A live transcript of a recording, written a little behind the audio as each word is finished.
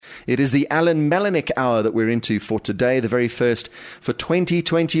It is the Alan Malinek Hour that we're into for today, the very first for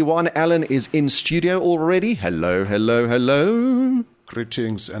 2021. Alan is in studio already. Hello, hello, hello.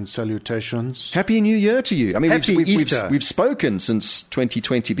 Greetings and salutations. Happy New Year to you. I mean, Happy Easter. We've spoken since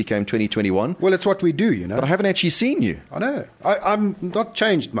 2020 became 2021. Well, it's what we do, you know. But I haven't actually seen you. I know. I'm not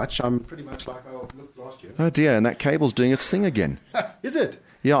changed much. I'm pretty much like I looked last year. Oh dear, and that cable's doing its thing again. Is it?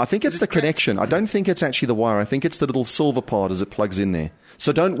 Yeah, I think it's the connection. I don't think it's actually the wire. I think it's the little silver part as it plugs in there.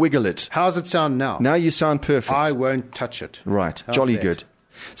 So don't wiggle it. How's it sound now? Now you sound perfect. I won't touch it. Right, How's jolly that? good.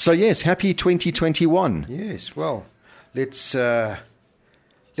 So yes, happy 2021. Yes, well, let's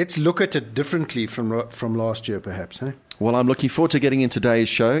look at it differently from last year, perhaps, eh? Well, I'm looking forward to getting in today's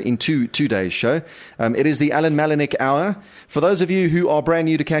show, in today's show. It is the Alan Malinek Hour. For those of you who are brand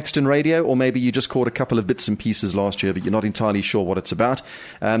new to Caxton Radio, or maybe you just caught a couple of bits and pieces last year, but you're not entirely sure what it's about,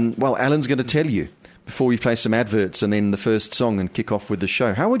 well, Alan's going to tell you before we play some adverts and then the first song and kick off with the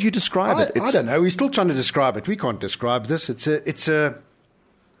show. How would you describe it? I don't know. We're still trying to describe it. We can't describe this. It's a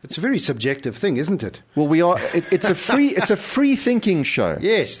very subjective thing, isn't it? Well, we are. It's a free thinking show.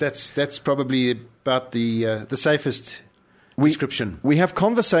 Yes, that's probably about the safest description. We have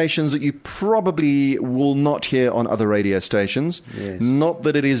conversations that you probably will not hear on other radio stations. Yes. Not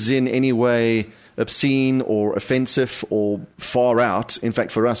that it is in any way obscene or offensive or far out. In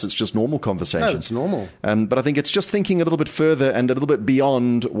fact, for us, it's just normal conversations. No, it's normal. But I think it's just thinking a little bit further and a little bit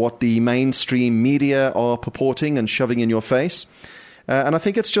beyond what the mainstream media are purporting and shoving in your face. And I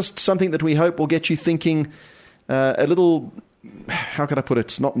think it's just something that we hope will get you thinking a little, how can I put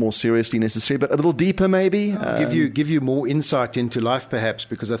it, not more seriously necessarily, but a little deeper maybe. Give you more insight into life, perhaps,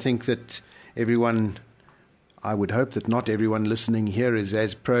 because I think that I would hope that not everyone listening here is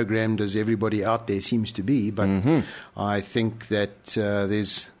as programmed as everybody out there seems to be, but I think that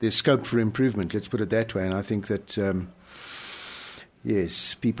there's scope for improvement, let's put it that way, and I think that,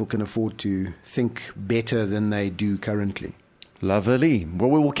 yes, people can afford to think better than they do currently. Lovely. Well,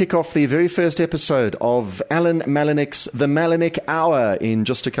 we will kick off the very first episode of Alan Malinek's The Malinek Hour in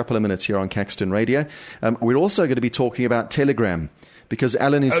just a couple of minutes here on Caxton Radio. We're also going to be talking about Telegram, because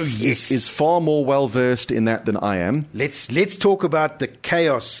Alan is far more well-versed in that than I am. Let's talk about the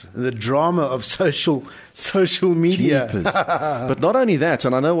chaos, the drama of social media. But not only that,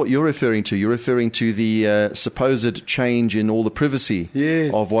 and I know what you're referring to. You're referring to the supposed change in all the privacy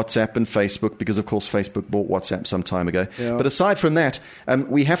of WhatsApp and Facebook, because, of course, Facebook bought WhatsApp some time ago. Yeah. But aside from that,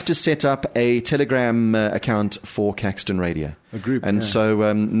 we have to set up a Telegram account for Caxton Radio. A group. And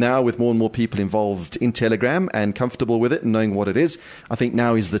so now, with more and more people involved in Telegram and comfortable with it and knowing what it is, I think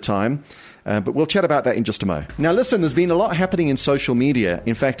now is the time. But we'll chat about that in just a mo. Now, listen, there's been a lot happening in social media.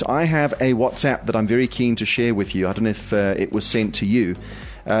 In fact, I have a WhatsApp that I'm very keen to share with you. I don't know if it was sent to you.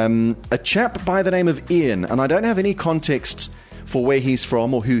 A chap by the name of Ian, and I don't have any context for where he's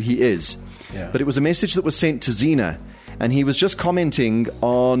from or who he is. Yeah. But it was a message that was sent to Zena, and he was just commenting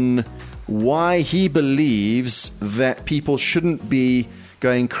on why he believes that people shouldn't be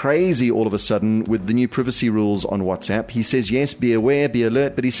going crazy all of a sudden with the new privacy rules on WhatsApp. He says, yes, be aware, be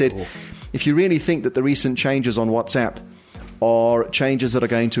alert, but he said, if you really think that the recent changes on WhatsApp are changes that are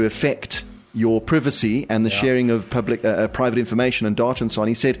going to affect your privacy and the sharing of public private information and data and so on,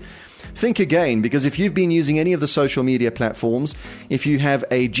 he said, think again, because if you've been using any of the social media platforms, if you have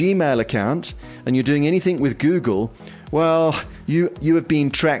a Gmail account and you're doing anything with Google, well, you have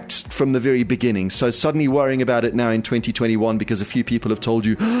been tracked from the very beginning. So suddenly worrying about it now in 2021 because a few people have told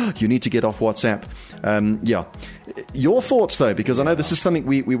you, you need to get off WhatsApp. Your thoughts, though, because I know this is something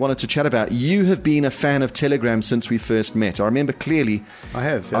we wanted to chat about. You have been a fan of Telegram since we first met. I remember clearly. I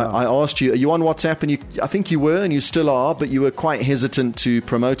have. Yeah. I asked you, are you on WhatsApp? And I think you were, and you still are, but you were quite hesitant to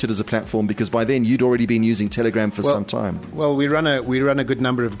promote it as a platform because by then you'd already been using Telegram for some time. Well, we run a good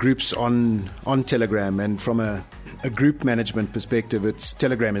number of groups on Telegram, and from a group management perspective,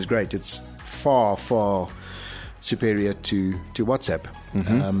 Telegram is great. It's far, far superior to WhatsApp.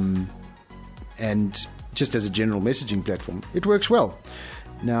 Mm-hmm. And just as a general messaging platform, it works well.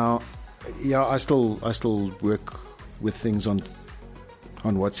 Now, I still work with things on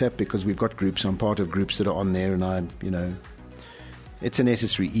WhatsApp because we've got groups. I'm part of groups that are on there, and it's a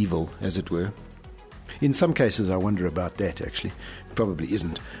necessary evil, as it were. In some cases, I wonder about that, actually. Probably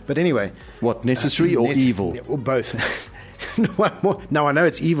isn't. But anyway. What, necessary or evil? Or both. No, I know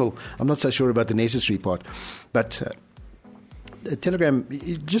it's evil. I'm not so sure about the necessary part. But Telegram,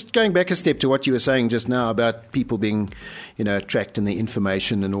 just going back a step to what you were saying just now about people being, tracked in the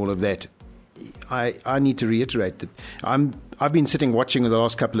information and all of that, I need to reiterate that I've been sitting watching the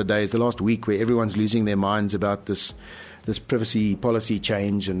last couple of days, the last week, where everyone's losing their minds about this privacy policy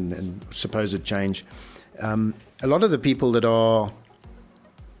change and supposed change. A lot of the people that are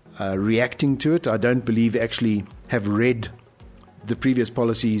reacting to it. I don't believe actually have read the previous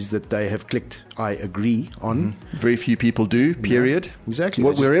policies that they have clicked I agree on. Very few people do, period. Yeah, exactly.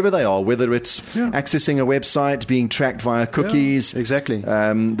 Wherever they are, whether it's accessing a website, being tracked via cookies. Yeah, exactly.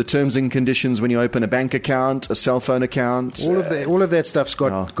 The terms and conditions when you open a bank account, a cell phone account. All of that stuff's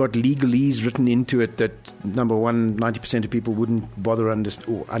got legalese written into it that, number one, 90% of people wouldn't bother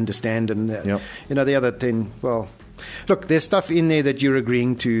understand. And, the other 10, well, look, there's stuff in there that you're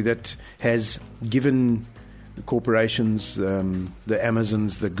agreeing to that has given corporations, the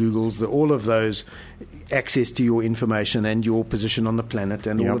Amazons, the Googles, all of those access to your information and your position on the planet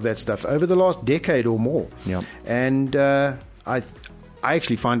and all of that stuff over the last decade or more. Yep. And I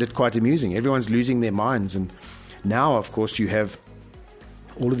actually find it quite amusing. Everyone's losing their minds. And now, of course, you have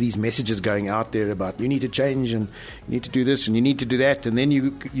all of these messages going out there about you need to change and you need to do this and you need to do that. And then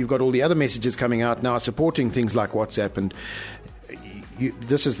you've got all the other messages coming out now supporting things like WhatsApp and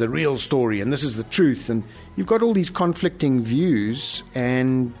this is the real story and this is the truth, and you've got all these conflicting views,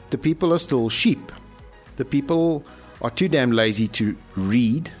 and the people are still sheep. The people are too damn lazy to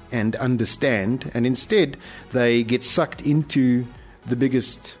read and understand, and instead they get sucked into the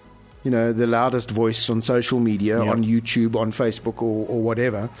biggest, the loudest voice on social media, on YouTube, on Facebook or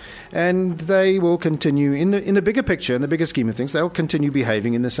whatever, and they will continue in the bigger picture, in the bigger scheme of things, they'll continue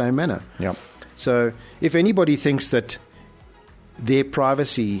behaving in the same manner. Yep. So if anybody thinks that their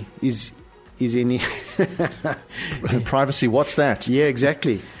privacy is any privacy, what's that? Yeah,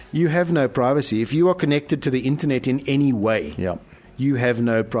 exactly. You have no privacy. If you are connected to the internet in any way, you have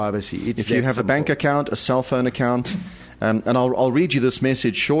no privacy. If you have a bank account, a cell phone account, and I'll read you this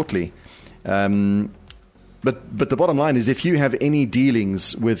message shortly. But the bottom line is, if you have any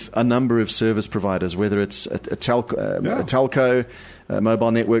dealings with a number of service providers, whether it's a telco, a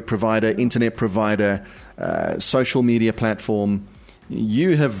mobile network provider, internet provider, social media platform,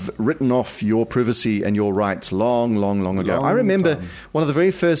 you have written off your privacy and your rights long ago. I remember one of the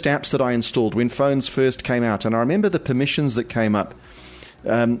very first apps that I installed when phones first came out, and I remember the permissions that came up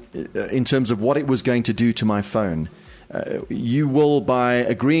in terms of what it was going to do to my phone. You will, by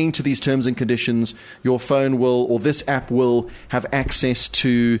agreeing to these terms and conditions, your phone will, or this app will, have access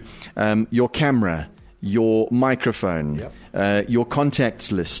to your camera, your microphone, your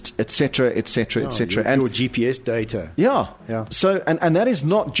contacts list, etc., etc., etc., and your GPS data. Yeah. So, and that is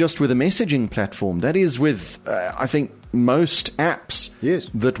not just with a messaging platform. That is with, I think, most apps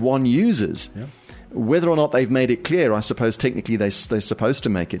that one uses. Yeah. Whether or not they've made it clear, I suppose technically they're supposed to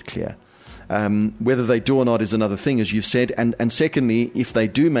make it clear. Whether they do or not is another thing, as you've said. And secondly, if they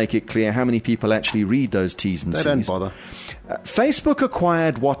do make it clear, how many people actually read those T's and C's? They don't bother. Facebook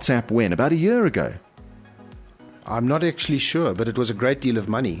acquired WhatsApp when? About a year ago. I'm not actually sure, but it was a great deal of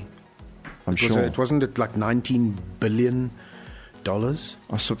money. I'm sure. It wasn't it like $19 billion?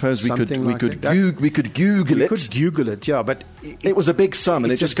 I suppose we could Google it. We could Google it, yeah, but it was a big sum,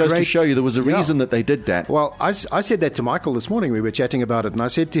 and it just goes to show you there was a reason that they did that. Well, I said that to Michael this morning. We were chatting about it, and I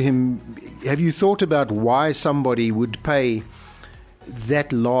said to him, have you thought about why somebody would pay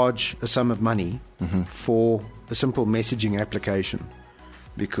that large a sum of money for a simple messaging application?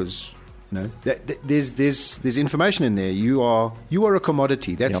 Because there's information in there. You are a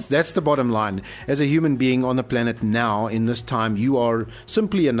commodity. That's the bottom line. As a human being on the planet now, in this time, you are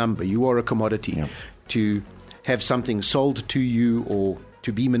simply a number. You are a commodity. Yep. To have something sold to you, or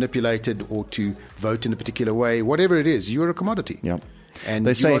to be manipulated, or to vote in a particular way, whatever it is, you are a commodity. Yep. And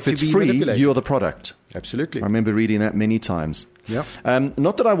they say if it's free, you're the product. Absolutely. I remember reading that many times. Yeah.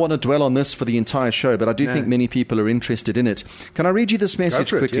 Not that I want to dwell on this for the entire show, but I do think many people are interested in it. Can I read you this message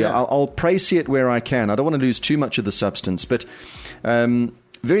quickly? Yeah. I'll précis it where I can. I don't want to lose too much of the substance, but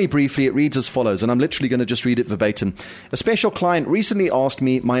very briefly, it reads as follows, and I'm literally going to just read it verbatim. A special client recently asked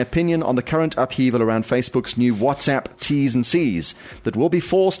me my opinion on the current upheaval around Facebook's new WhatsApp T's and C's that will be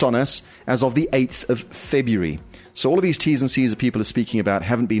forced on us as of the 8th of February. So all of these T's and C's that people are speaking about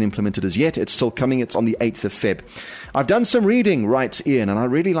haven't been implemented as yet. It's still coming. It's on the 8th of Feb. I've done some reading, writes Ian, and I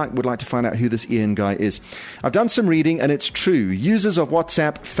really would like to find out who this Ian guy is. I've done some reading, and it's true. Users of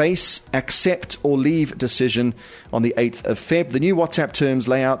WhatsApp face accept or leave decision on the 8th of Feb. The new WhatsApp terms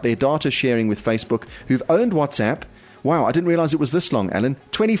lay out their data sharing with Facebook, who've owned WhatsApp. Wow, I didn't realize it was this long, Alan.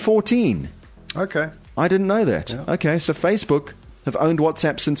 2014. Okay. I didn't know that. Yeah. Okay, so Facebook have owned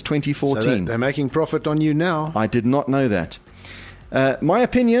WhatsApp since 2014. So they're making profit on you now. I did not know that. My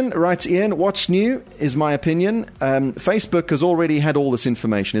opinion, writes Ian, what's new is my opinion. Facebook has already had all this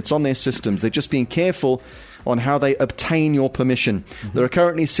information. It's on their systems. They're just being careful on how they obtain your permission. There are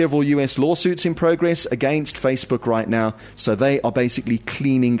currently several US lawsuits in progress against Facebook right now, so they are basically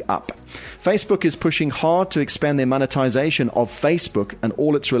cleaning up. Facebook is pushing hard to expand their monetization of Facebook and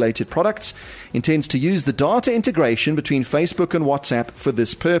all its related products, intends to use the data integration between Facebook and WhatsApp for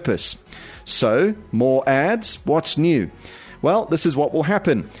this purpose. So, more ads? What's new? Well, this is what will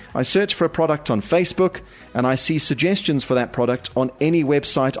happen. I search for a product on Facebook and I see suggestions for that product on any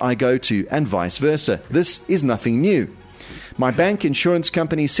website I go to, and vice versa. This is nothing new. My bank, insurance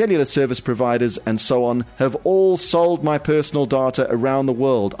company, cellular service providers, and so on have all sold my personal data around the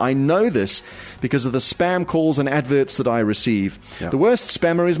world. I know this because of the spam calls and adverts that I receive. Yeah. The worst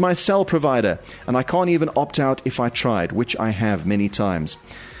spammer is my cell provider, and I can't even opt out if I tried, which I have many times.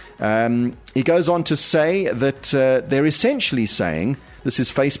 He goes on to say that they're essentially saying, this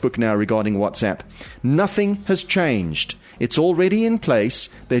is Facebook now regarding WhatsApp, nothing has changed. It's already in place.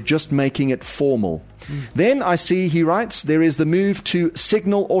 They're just making it formal. Then I see, he writes, there is the move to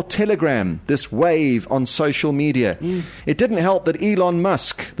Signal or Telegram, this wave on social media. It didn't help that Elon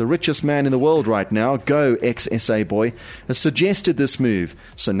Musk, the richest man in the world right now, go ex-SA boy, has suggested this move.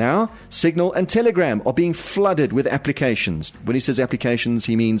 So now Signal and Telegram are being flooded with applications. When he says applications,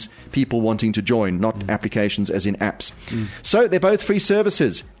 he means people wanting to join, not applications as in apps. So they're both free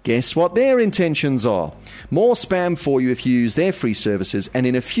services. Guess what their intentions are? More spam for you if you use their free services, and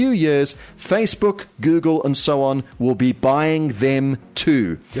in a few years, Facebook, Google, and so on will be buying them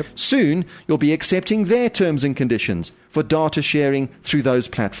too. Yep. Soon, you'll be accepting their terms and conditions for data sharing through those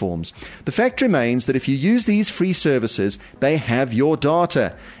platforms. The fact remains that if you use these free services, they have your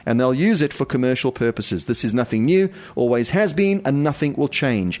data, and they'll use it for commercial purposes. This is nothing new, always has been, and nothing will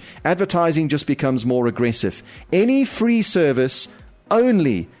change. Advertising just becomes more aggressive. Any free service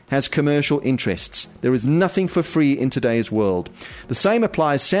only has commercial interests. There is nothing for free in today's world. The same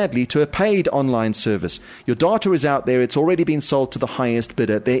applies, sadly, to a paid online service. Your data is out there. It's already been sold to the highest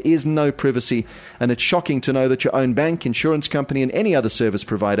bidder. There is no privacy, and it's shocking to know that your own bank, insurance company, and any other service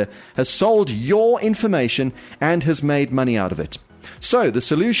provider has sold your information and has made money out of it. So, the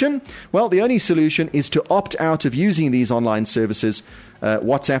solution? Well, the only solution is to opt out of using these online services,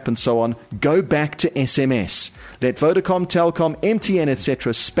 WhatsApp and so on. Go back to SMS. Let Vodacom, Telkom, MTN,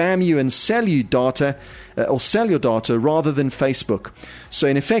 etc. spam you and sell you data, or sell your data rather than Facebook. So,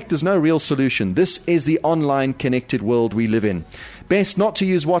 in effect, there's no real solution. This is the online connected world we live in. Best not to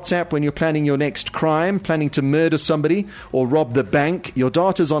use WhatsApp when you're planning your next crime, planning to murder somebody or rob the bank. Your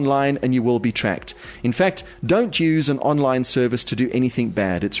data's online and you will be tracked. In fact, don't use an online service to do anything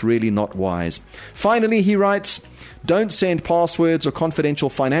bad. It's really not wise. Finally, he writes, don't send passwords or confidential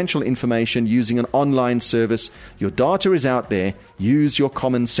financial information using an online service. Your data is out there. Use your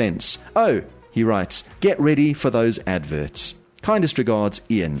common sense. Oh, he writes, get ready for those adverts. Kindest regards,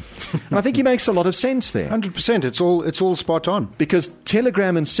 Ian. And I think he makes a lot of sense there. 100%. It's all spot on. Because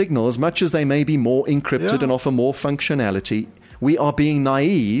Telegram and Signal, as much as they may be more encrypted and offer more functionality, we are being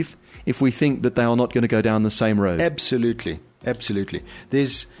naive if we think that they are not going to go down the same road. Absolutely.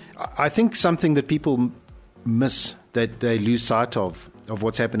 There's, I think, something that people miss, that they lose sight of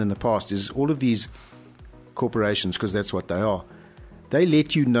what's happened in the past, is all of these corporations, because that's what they are. They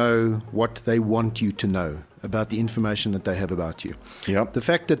let you know what they want you to know about the information that they have about you. Yep. The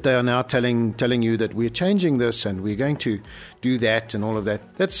fact that they are now telling you that we're changing this and we're going to do that and all of that,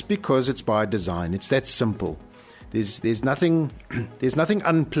 that's because it's by design. It's that simple. There's nothing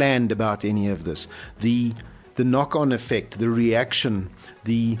unplanned about any of this. The knock-on effect, the reaction,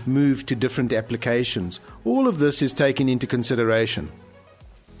 the move to different applications, all of this is taken into consideration.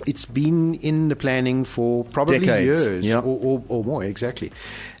 It's been in the planning for probably decades. Years, yep. or more, exactly.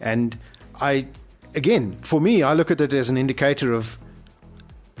 And again, for me, I look at it as an indicator of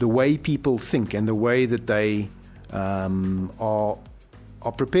the way people think and the way that they are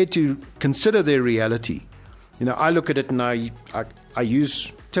prepared to consider their reality. You know, I look at it and I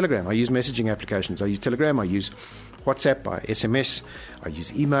use Telegram. I use messaging applications. I use Telegram. I use WhatsApp. I SMS. I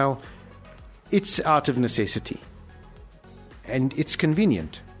use email. It's out of necessity. And it's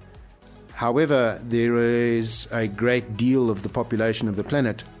convenient. However, there is a great deal of the population of the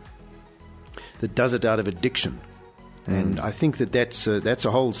planet that does it out of addiction. And I think that's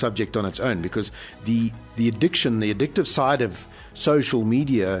a whole subject on its own, because the addiction, the addictive side of social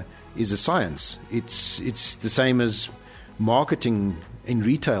media is a science. It's the same as marketing in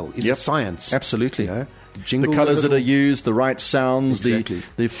retail is a science. Absolutely. You know? The colours that are used, the right sounds, exactly.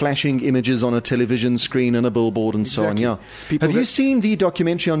 the flashing images on a television screen and a billboard and so on. Yeah. Have you seen the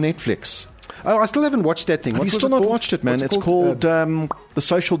documentary on Netflix Oh, I still haven't watched that thing. Have you still not watched it, man? What's It's called The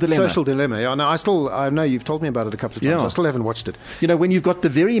Social Dilemma. Social Dilemma. Yeah, no, I know you've told me about it a couple of times. Yeah. I still haven't watched it. You know, when you've got the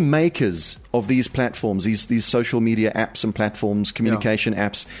very makers of these platforms, these social media apps and platforms, communication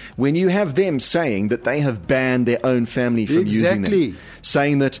apps, when you have them saying that they have banned their own family from using them,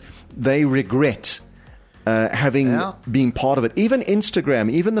 saying that they regret having been part of it. Even Instagram,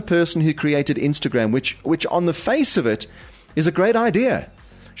 even the person who created Instagram, which on the face of it is a great idea.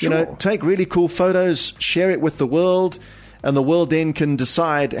 Sure. You know, take really cool photos, share it with the world, and the world then can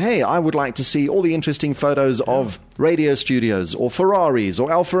decide, hey, I would like to see all the interesting photos of radio studios or Ferraris or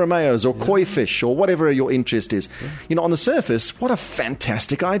Alfa Romeos or koi fish or whatever your interest is. Yeah. You know, on the surface, what a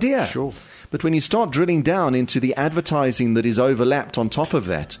fantastic idea. Sure. But when you start drilling down into the advertising that is overlapped on top of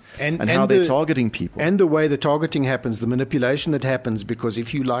that and how they're targeting people. And the way the targeting happens, the manipulation that happens, because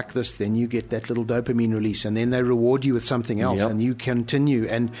if you like this, then you get that little dopamine release, and then they reward you with something else, and you continue,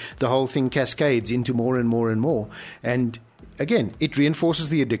 and the whole thing cascades into more and more and more. And again, it reinforces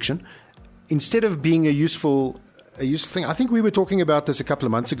the addiction. Instead of being a useful thing, I think we were talking about this a couple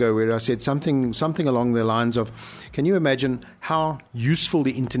of months ago, where I said something along the lines of, can you imagine how useful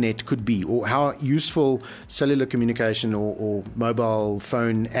the internet could be, or how useful cellular communication or mobile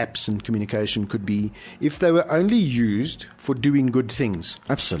phone apps and communication could be if they were only used for doing good things?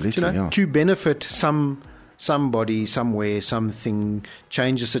 Absolutely, to benefit somebody, somewhere, something,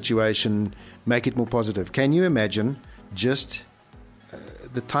 change the situation, make it more positive. Can you imagine just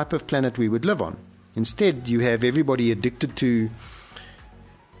the type of planet we would live on? Instead, you have everybody addicted to,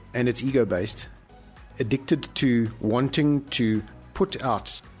 and it's ego-based, addicted to wanting to put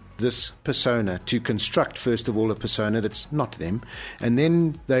out this persona, to construct, first of all, a persona that's not them, and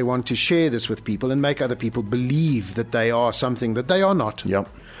then they want to share this with people and make other people believe that they are something that they are not. Yep.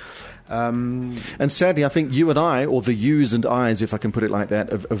 And sadly, I think you and I, or the yous and I's, if I can put it like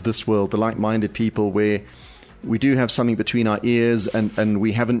that, of this world, the like-minded people, where we do have something between our ears and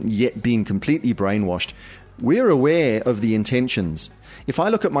we haven't yet been completely brainwashed. We're aware of the intentions. If I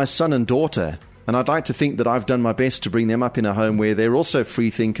look at my son and daughter, and I'd like to think that I've done my best to bring them up in a home where they're also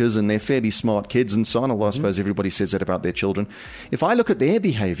free thinkers and they're fairly smart kids and so on, although I suppose everybody says that about their children. If I look at their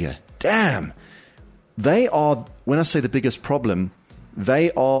behavior, damn, they are, when I say the biggest problem,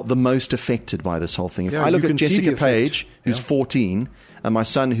 they are the most affected by this whole thing. If I look at Jessica Page, who's 14, and my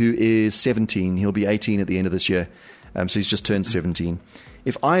son, who is 17, he'll be 18 at the end of this year, so he's just turned 17.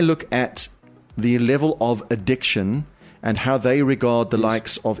 If I look at the level of addiction and how they regard the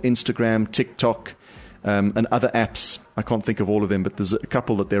likes of Instagram, TikTok, and other apps, I can't think of all of them, but there's a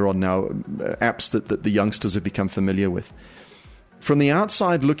couple that they're on now, apps that the youngsters have become familiar with. From the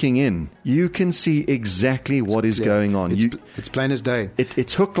outside looking in, you can see exactly what is going on. It's plain as day.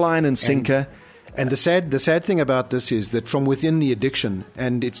 It's hook, line, and sinker. And the sad thing about this is that from within the addiction,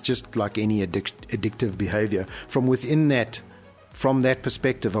 and it's just like any addictive behavior, from that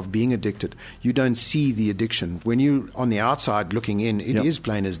perspective of being addicted, you don't see the addiction. When you're on the outside looking in, it is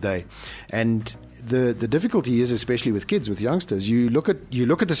plain as day. And the difficulty is, especially with kids, with youngsters, you look at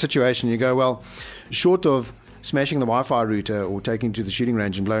the situation and you go, well, short of smashing the Wi-Fi router or taking to the shooting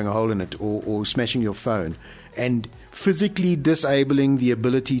range and blowing a hole in it, or smashing your phone and physically disabling the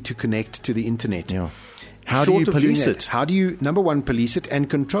ability to connect to the internet. Yeah. How do you police it? How do you, number one, police it and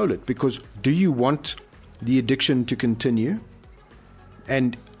control it? Because do you want the addiction to continue?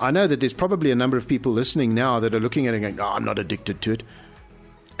 And I know that there's probably a number of people listening now that are looking at it and going, I'm not addicted to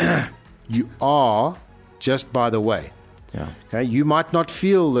it. You are, just by the way. Yeah. Okay. You might not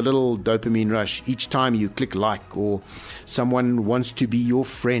feel the little dopamine rush each time you click like, or someone wants to be your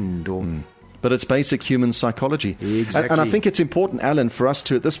friend, or but it's basic human psychology. Exactly. And I think it's important, Alan, for us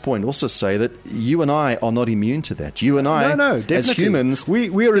to at this point also say that you and I are not immune to that. You and I, definitely. as humans,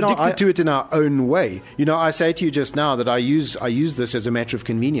 we are addicted to it in our own way. You know, I say to you just now that I use this as a matter of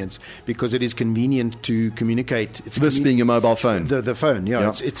convenience, because it is convenient to communicate. This being your mobile phone, the phone.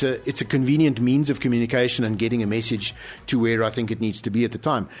 Yeah. It's a convenient means of communication and getting a message to where I think it needs to be at the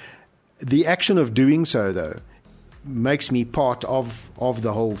time. The action of doing so, though, makes me part of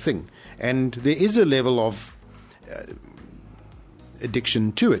the whole thing. And there is a level of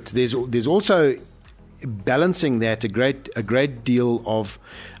addiction to it. There's also balancing that a great deal of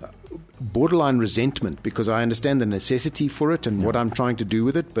borderline resentment, because I understand the necessity for it and what I'm trying to do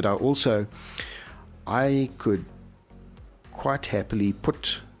with it, but I could quite happily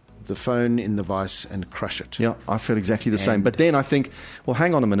put the phone in the vice and crush it. Yeah, I feel exactly the same. But then I think, well,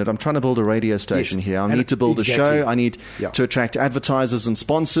 hang on a minute. I'm trying to build a radio station here. I need to build a show. I need to attract advertisers and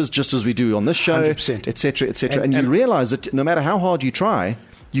sponsors, just as we do on this show, 100%. et cetera, et cetera. And you realize that no matter how hard you try,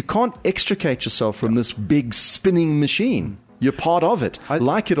 you can't extricate yourself from this big spinning machine. You're part of it,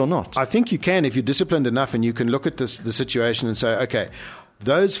 like it or not. I think you can if you're disciplined enough and you can look at the situation and say, okay,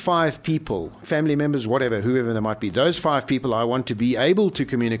 those 5 people, family members, whatever, whoever they might be, those 5 people I want to be able to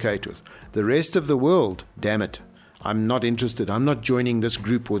communicate with. The rest of the world, damn it, I'm not interested. I'm not joining this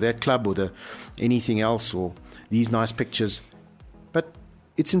group or that club or anything else or these nice pictures. But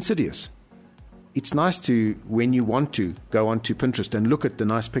it's insidious. It's nice to, when you want to, go onto Pinterest and look at the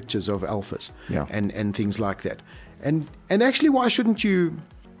nice pictures of alphas and things like that. And actually, why shouldn't you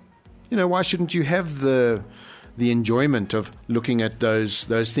have the enjoyment of looking at those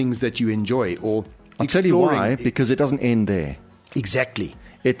things that you enjoy or I'll tell you why, because it doesn't end there. Exactly.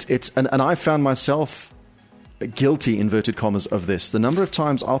 And I found myself guilty, inverted commas, of this. The number of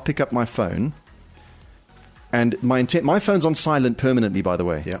times I'll pick up my phone, and my phone's on silent permanently, by the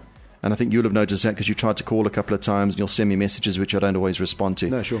way. Yeah. And I think you'll have noticed that because you tried to call a couple of times and you'll send me messages which I don't always respond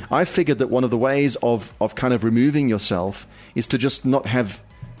to. No, sure. I figured that one of the ways of kind of removing yourself is to just not have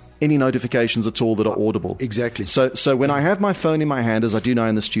any notifications at all that are audible. Exactly. So when I have my phone in my hand, as I do now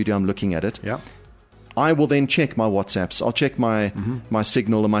in the studio, I'm looking at it. Yeah. I will then check my WhatsApps. I'll check my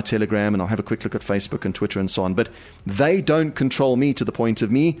Signal and my Telegram, and I'll have a quick look at Facebook and Twitter and so on. But they don't control me to the point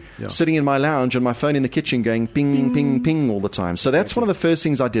of me sitting in my lounge and my phone in the kitchen going ping, ping, ping all the time. So that's one of the first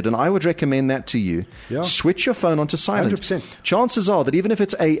things I did, and I would recommend that to you. Yeah. Switch your phone onto silent. 100%. Chances are that even if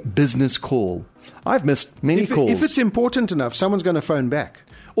it's a business call, I've missed many calls. If it's important enough, someone's going to phone back.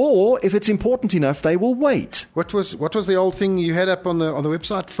 Or if it's important enough, they will wait. What was the old thing you had up on the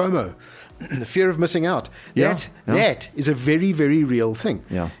website? FOMO. The fear of missing out. That is a very, very real thing.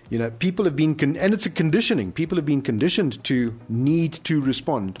 Yeah. You know, people have been, and it's a conditioning. People have been conditioned to need to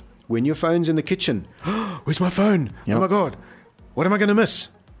respond. When your phone's in the kitchen, where's my phone? Yep. Oh my God, what am I going to miss?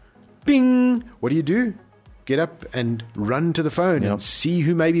 Bing! What do? Get up and run to the phone and see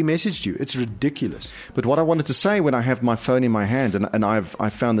who maybe messaged you. It's ridiculous. But what I wanted to say when I have my phone in my hand, and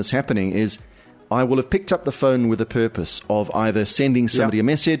I've found this happening, is I will have picked up the phone with a purpose of either sending somebody a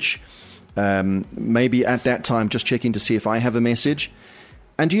message, maybe at that time just checking to see if I have a message.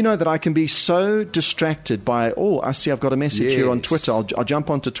 And do you know that I can be so distracted by, I see I've got a message here on Twitter. I'll jump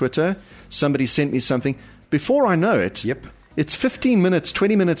onto Twitter. Somebody sent me something. Before I know it, it's 15 minutes,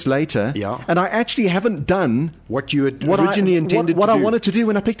 20 minutes later, and I actually haven't done what you had originally intended to do. What I wanted to do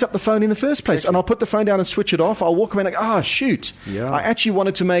when I picked up the phone in the first place. Exactly. And I'll put the phone down and switch it off. I'll walk away and shoot. Yeah. I actually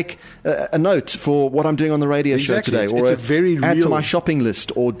wanted to make a note for what I'm doing on the radio show today. Or it's a very add real... to my shopping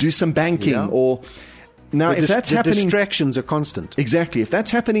list, or do some banking, or... Now, if that's happening... The distractions are constant. Exactly. If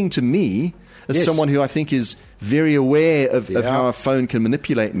that's happening to me, as someone who I think is very aware of how a phone can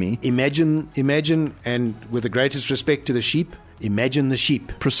manipulate me... Imagine, and with the greatest respect to the sheep, imagine the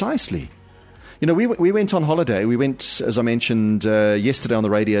sheep. Precisely. You know, we went on holiday. We went, as I mentioned yesterday on the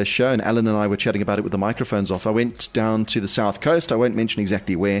radio show, and Alan and I were chatting about it with the microphones off. I went down to the South Coast. I won't mention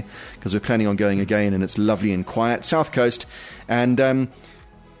exactly where, because we're planning on going again, and it's lovely and quiet. South Coast. And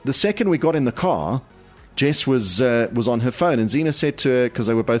the second we got in the car... Jess was on her phone, and Zena said to her, because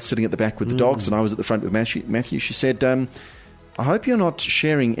they were both sitting at the back with the dogs and I was at the front with Matthew, she said, I hope you're not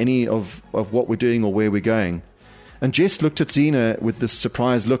sharing any of what we're doing or where we're going. And Jess looked at Zena with this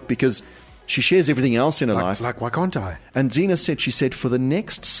surprised look, because she shares everything else in her life. Like, why can't I? And Zena said, for the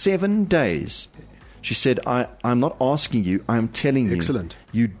next 7 days, she said, I'm not asking you, I'm telling you. Excellent.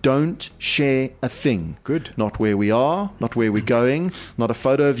 You don't share a thing. Good. Not where we are, not where we're going, not a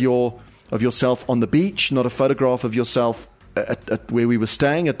photo of yourself on the beach, not a photograph of yourself at where we were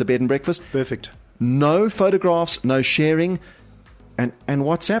staying at the bed and breakfast. Perfect. No photographs, no sharing. And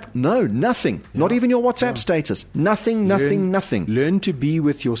WhatsApp? No, nothing. Yeah. Not even your WhatsApp status. Nothing. Learn to be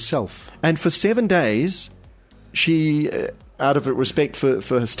with yourself. And for 7 days, she, out of respect for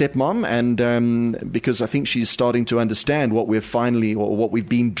her stepmom, and because I think she's starting to understand what what we've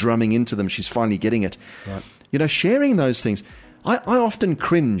been drumming into them, she's finally getting it. Right. You know, sharing those things. I often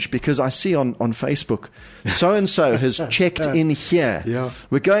cringe because I see on Facebook, so-and-so has checked in here. Yeah.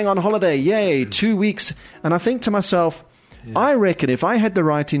 We're going on holiday, yay, 2 weeks. And I think to myself, I reckon if I had the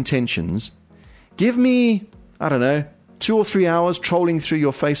right intentions, give me, 2 or 3 hours trolling through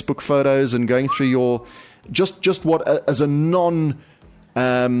your Facebook photos and going through your, just what, as a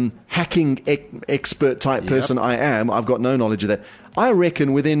hacking expert type person I am, I've got no knowledge of that. I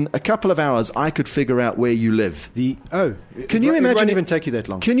reckon within a couple of hours I could figure out where you live. Can you imagine? It won't even take you that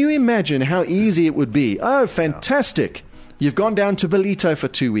long. Can you imagine how easy it would be? Oh, fantastic. Yeah. You've gone down to Ballito for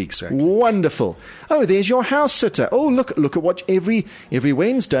 2 weeks. Exactly. Wonderful. Oh, there's your house sitter. Oh, look at what every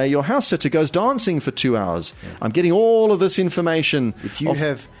Wednesday your house sitter goes dancing for 2 hours. Yeah. I'm getting all of this information. If you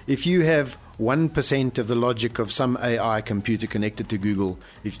have 1% of the logic of some AI computer connected to Google,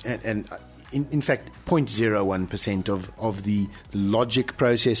 in fact, 0.01% of the logic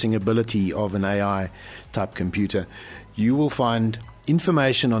processing ability of an AI type computer. You will find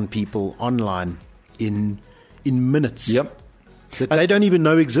information on people online in minutes. Yep. That they don't even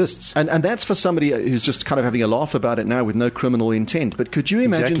know exists. And that's for somebody who's just kind of having a laugh about it now with no criminal intent. But could you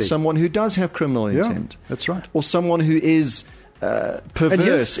imagine someone who does have criminal intent? Yeah, that's right. Or someone who is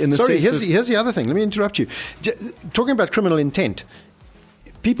perverse in the sense here's the other thing. Let me interrupt you. Talking about criminal intent,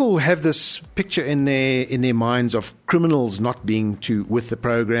 people have this picture in their minds of criminals not being with the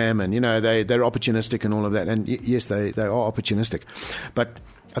program, and they're opportunistic and all of that. And yes, they are opportunistic, but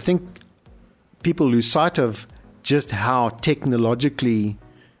I think people lose sight of just how technologically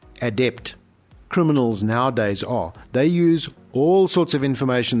adept criminals nowadays are. They use all sorts of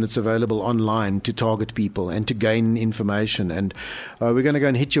information that's available online to target people and to gain information. And we're going to go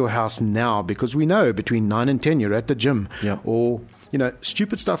and hit your house now because we know between 9 and 10 you're at the gym. Yep. Or,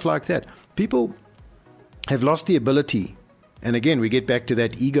 stupid stuff like that. People have lost the ability. And again, we get back to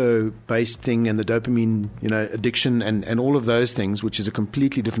that ego-based thing and the dopamine, addiction and all of those things, which is a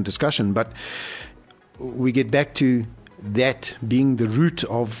completely different discussion. But we get back to that being the root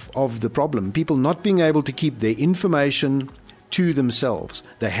of the problem. People not being able to keep their information to themselves.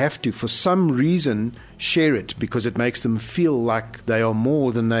 They have to, for some reason, share it because it makes them feel like they are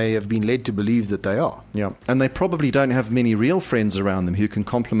more than they have been led to believe that they are. Yeah, and they probably don't have many real friends around them who can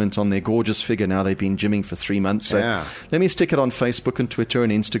compliment on their gorgeous figure now they've been gymming for 3 months. So let me stick it on Facebook and Twitter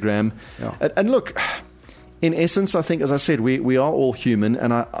and Instagram. Yeah. And look, in essence, I think, as I said, we are all human,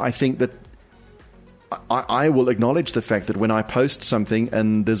 and I think that I will acknowledge the fact that when I post something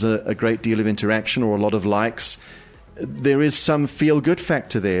and there's a great deal of interaction or a lot of likes, there is some feel-good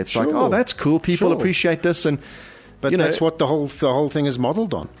factor there. It's like, oh, that's cool. People appreciate this. But that's what the whole thing is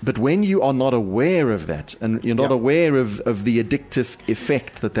modeled on. But when you are not aware of that and you're not aware of the addictive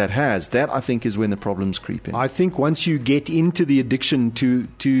effect that has, that I think is when the problems creep in. I think once you get into the addiction to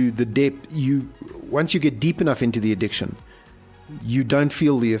the depth, once you get deep enough into the addiction, you don't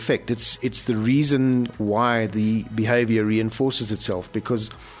feel the effect. It's the reason why the behavior reinforces itself,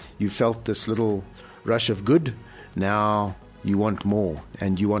 because you felt this little rush of good. Now you want more,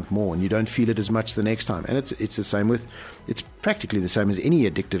 and you want more, and you don't feel it as much the next time. And it's the same it's practically the same as any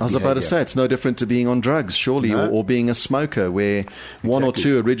addictive behavior. I was about to say, it's no different to being on drugs, surely, or being a smoker, where one or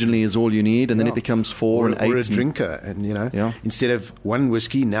two originally is all you need, and then it becomes 4 and 8. Or a drinker, and instead of one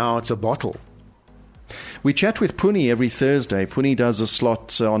whiskey, now it's a bottle. We chat with Puni every Thursday. Puni does a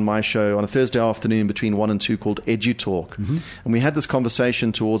slot on my show on a Thursday afternoon between 1 and 2 called EduTalk. Mm-hmm. And we had this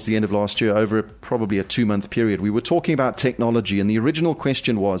conversation towards the end of last year over probably a 2-month period. We were talking about technology, and the original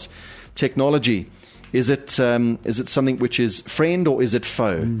question was, technology, is it something which is friend or is it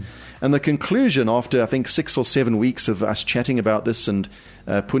foe? Mm. And the conclusion after, I think, 6 or 7 weeks of us chatting about this and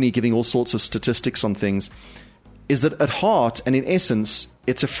Puni giving all sorts of statistics on things, is that at heart and in essence,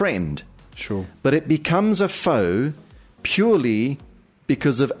 it's a friend. Sure. But it becomes a foe purely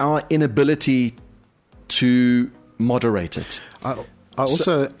because of our inability to moderate it. I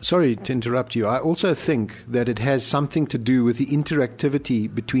also, sorry to interrupt you, I also think that it has something to do with the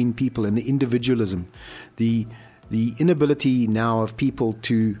interactivity between people and the individualism. The inability now of people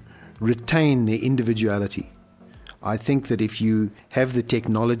to retain their individuality. I think that if you have the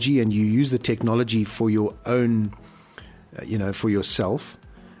technology and you use the technology for your own, for yourself,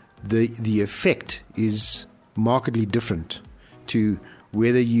 the effect is markedly different to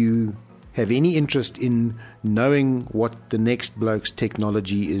whether you have any interest in knowing what the next bloke's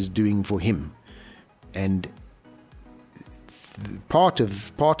technology is doing for him. And part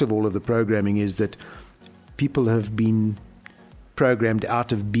of all of the programming is that people have been programmed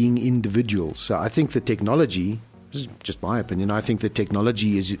out of being individuals. So I think the technology, this is just my opinion, I think the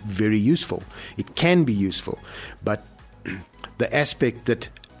technology is very useful. It can be useful, but the aspect that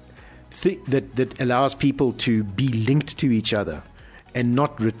allows people to be linked to each other and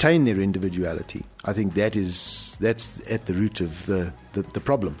not retain their individuality, I think that's at the root of the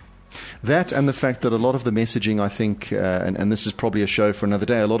problem. That and the fact that a lot of the messaging, I think, and this is probably a show for another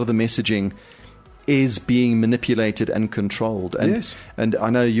day, a lot of the messaging is being manipulated and controlled. And, yes. And I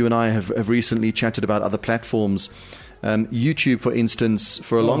know you and I have recently chatted about other platforms. YouTube, for instance,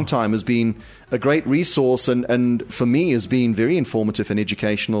 for a long time has been a great resource and for me has been very informative and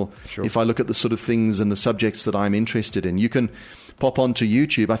educational. Sure. If I look at the sort of things and the subjects that I'm interested in. You can pop onto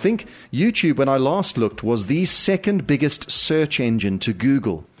YouTube. I think YouTube, when I last looked, was the second biggest search engine to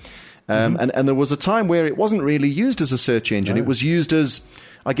Google. And there was a time where it wasn't really used as a search engine. No. It was used as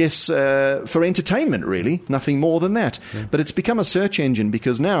I guess, for entertainment, really. Nothing more than that. Yeah. But it's become a search engine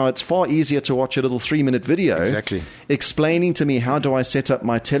because now it's far easier to watch a little 3-minute video explaining to me how do I set up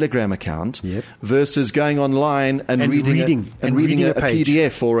my Telegram account versus going online and reading a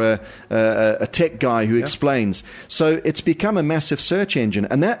PDF or a tech guy who explains. So it's become a massive search engine.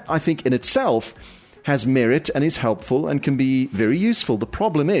 And that, I think, in itself has merit and is helpful and can be very useful. The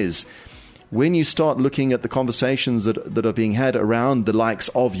problem is, when you start looking at the conversations that are being had around the likes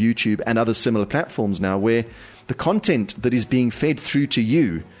of YouTube and other similar platforms now, where the content that is being fed through to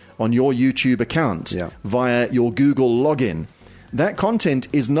you on your YouTube account via your Google login, that content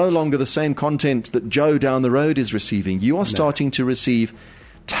is no longer the same content that Joe down the road is receiving. You are starting to receive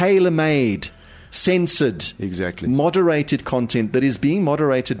tailor-made, censored, moderated content that is being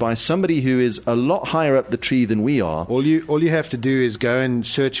moderated by somebody who is a lot higher up the tree than we are. All you have to do is go and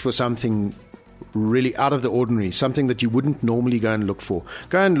search for something really out of the ordinary, something that you wouldn't normally go and look for.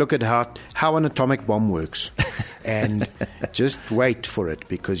 Go and look at how an atomic bomb works and just wait for it,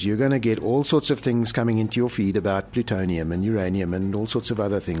 because you're going to get all sorts of things coming into your feed about plutonium and uranium and all sorts of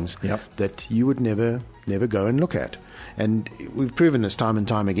other things that you would never go and look at. And we've proven this time and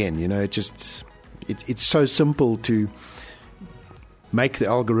time again. You know, it's so simple to make the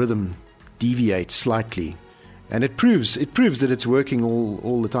algorithm deviate slightly, and it proves that it's working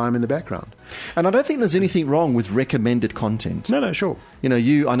all the time in the background. And I don't think there's anything wrong with recommended content. No, sure. You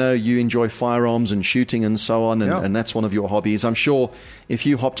know, I know you enjoy firearms and shooting and so on, and that's one of your hobbies. I'm sure if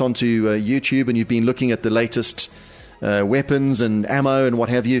you hopped onto YouTube and you've been looking at the latest weapons and ammo and what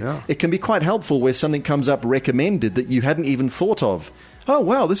have you, it can be quite helpful where something comes up recommended that you hadn't even thought of. Oh,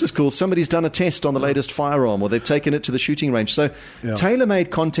 wow, this is cool. Somebody's done a test on the latest firearm, or they've taken it to the shooting range. So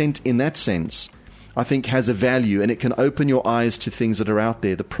tailor-made content in that sense, I think, has a value, and it can open your eyes to things that are out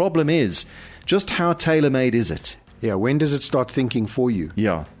there. The problem is, just how tailor-made is it? Yeah, when does it start thinking for you?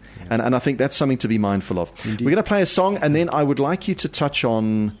 Yeah. And I think that's something to be mindful of. Indeed. We're going to play a song, and then I would like you to touch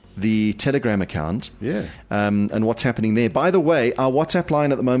on the Telegram account and what's happening there. By the way, our WhatsApp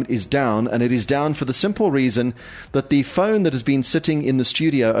line at the moment is down, and it is down for the simple reason that the phone that has been sitting in the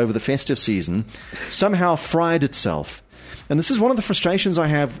studio over the festive season somehow fried itself. And this is one of the frustrations I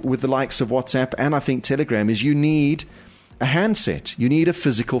have with the likes of WhatsApp and I think Telegram is you need a handset. You need a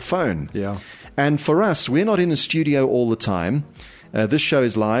physical phone. Yeah. And for us, we're not in the studio all the time. This show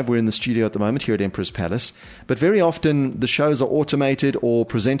is live. We're in the studio at the moment here at Emperor's Palace. But very often the shows are automated or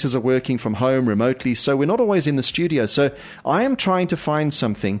presenters are working from home remotely. So we're not always in the studio. So I am trying to find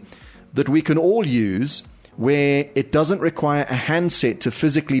something that we can all use where it doesn't require a handset to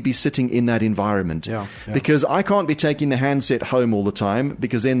physically be sitting in that environment. Because I can't be taking the handset home all the time,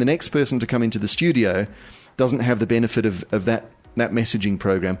 because then the next person to come into the studio doesn't have the benefit of that messaging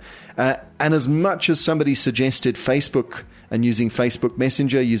program. And as much as somebody suggested Facebook and using Facebook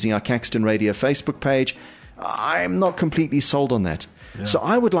Messenger, using our Caxton Radio Facebook page, I'm not completely sold on that. So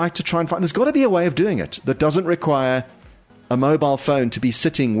I would like to try and find... There's got to be a way of doing it that doesn't require a mobile phone to be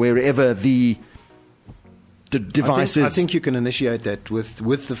sitting wherever the device is. I think you can initiate that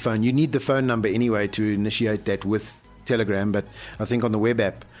with the phone. You need the phone number anyway to initiate that with Telegram, but I think on the web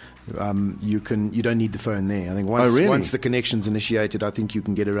app, you don't need the phone there. I think once the connection's initiated, I think you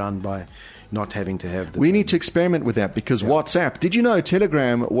can get around by not having to have the phone. Need to experiment with that, because WhatsApp, did you know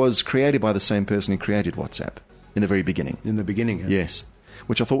Telegram was created by the same person who created WhatsApp in the very beginning? In the beginning, yes,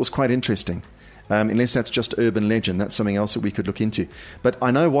 which I thought was quite interesting. Unless that's just urban legend, that's something else that we could look into. But I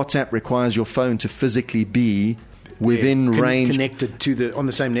know WhatsApp requires your phone to physically be within range, connected to on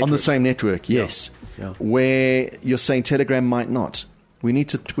the same network. On the same network, yes. Where you're saying Telegram might not. We need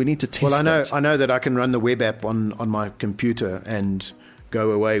to test. Well, I know that I can run the web app on my computer and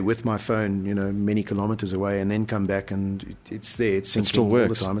go away with my phone, many kilometers away, and then come back, and it's there. It's syncing all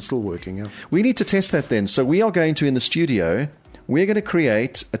the time. It's still working. Yeah. We need to test that then. So we are going to, in the studio, we're going to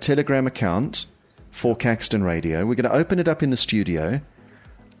create a Telegram account for Caxton Radio. We're going to open it up in the studio.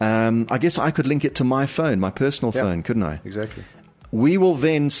 I guess I could link it to my phone, my personal phone, couldn't I? Exactly. We will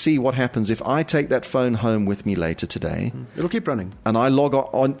then see what happens if I take that phone home with me later today. It'll keep running. And I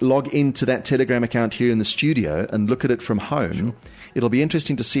log into that Telegram account here in the studio and look at it from home. Sure. It'll be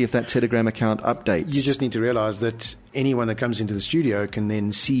interesting to see if that Telegram account updates. You just need to realize that anyone that comes into the studio can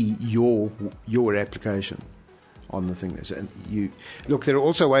then see your application on the thing. So look, there are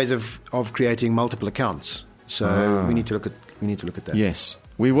also ways of creating multiple accounts. So we need to look at that. Yes,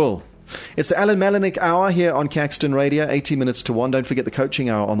 we will. It's the Alan Malinek Hour here on Caxton Radio, 80 minutes to 1. Don't forget the coaching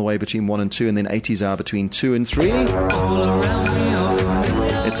hour on the way between 1 and 2, and then 80s hour between 2 and 3.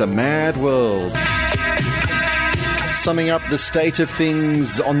 It's a mad world. Summing up the state of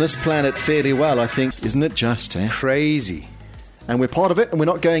things on this planet fairly well, I think. Isn't it just, Crazy. and we're part of it, and we're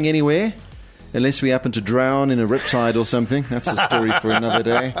not going anywhere. Unless we happen to drown in a riptide or something. That's a story for another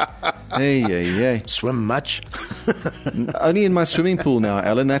day. Hey. Swim much? Only in my swimming pool now,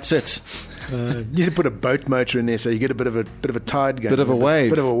 Alan. That's it. You need to put a boat motor in there so you get a bit of a tide going. Bit of a wave.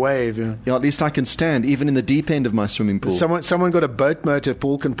 Bit of a wave, yeah. Yeah, at least I can stand, even in the deep end of my swimming pool. Someone got a boat motor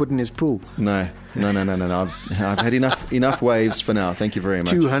Paul can put in his pool. No. I've had enough waves for now. Thank you very much.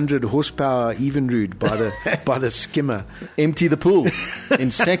 200 horsepower Evinrude by the skimmer. Empty the pool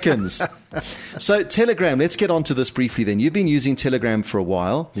in seconds. So Telegram, let's get on to this briefly then. You've been using Telegram for a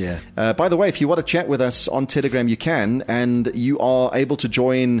while. Yeah. By the way, if you want to chat with us on Telegram, you can, and you are able to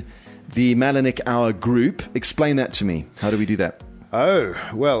join the Malenik Hour group. Explain that to me. How do we do that? Oh,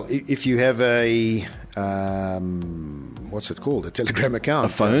 well, if you have a... what's it called? A Telegram account. A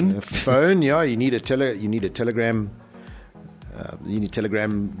phone? A phone, yeah. You need a Telegram. You need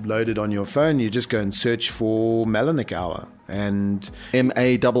Telegram loaded on your phone. You just go and search for Malenik Hour and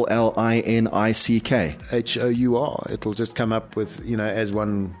MALLINICK HOUR. It'll just come up with, as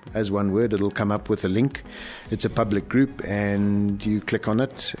one word. It'll come up with a link. It's a public group, and you click on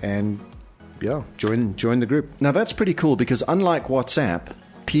it and join the group. Now that's pretty cool, because unlike WhatsApp,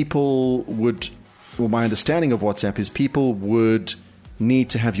 people would. Well, my understanding of WhatsApp is people would need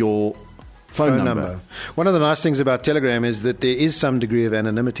to have your phone number. One of the nice things about Telegram is that there is some degree of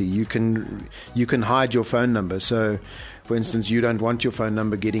anonymity. You can hide your phone number. So, for instance, you don't want your phone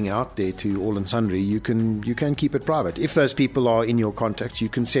number getting out there to all and sundry. You can keep it private. If those people are in your contacts, you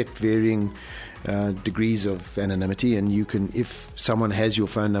can set varying degrees of anonymity, and if someone has your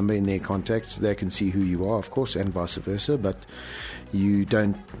phone number in their contacts, they can see who you are, of course, and vice versa. But you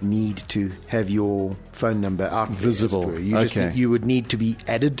don't need to have your phone number out there, visible. You would need to be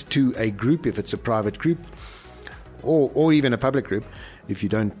added to a group if it's a private group, or even a public group. If you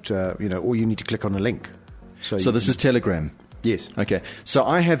don't, or you need to click on a link. So this is Telegram. Yes. Okay. So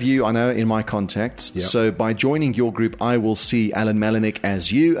I have you, I know, in my contacts. Yep. So by joining your group, I will see Alan Malenik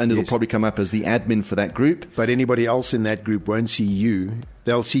as you, and it'll probably come up as the admin for that group. But anybody else in that group won't see you.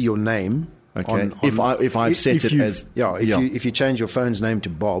 They'll see your name. Okay. If I've set it as... If you change your phone's name to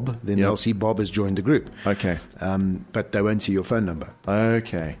Bob, then they'll see Bob has joined the group. Okay. But they won't see your phone number.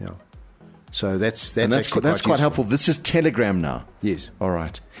 Okay. Yeah. So that's quite helpful. This is Telegram now. Yes. All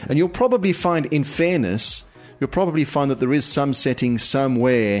right. And you'll probably find, in fairness, that there is some setting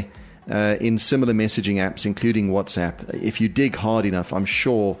somewhere in similar messaging apps, including WhatsApp. If you dig hard enough, I'm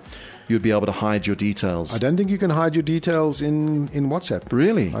sure you'd be able to hide your details. I don't think you can hide your details in WhatsApp.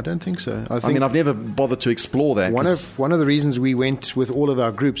 Really? I don't think so. I mean, I've never bothered to explore that. One of the reasons we went with all of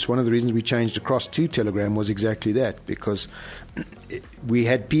our groups, one of the reasons we changed across to Telegram was exactly that, because we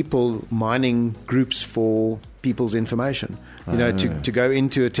had people mining groups for people's information. To go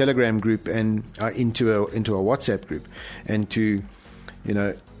into a Telegram group and into a WhatsApp group, and to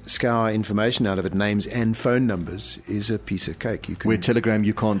scour information out of it, names and phone numbers, is a piece of cake. With Telegram,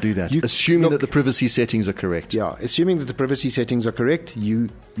 you can't do that. Assuming that the privacy settings are correct. Yeah, assuming that the privacy settings are correct, you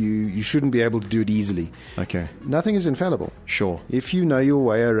shouldn't be able to do it easily. Okay. Nothing is infallible. Sure. If you know your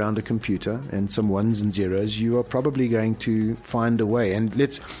way around a computer and some ones and zeros, you are probably going to find a way. And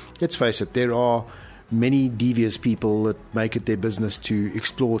let's face it, there are many devious people that make it their business to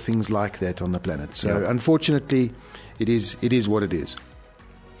explore things like that on the planet. So unfortunately, it is what it is.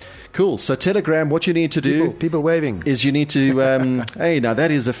 Cool. So Telegram, what you need to do... People waving. ...is you need to... hey, now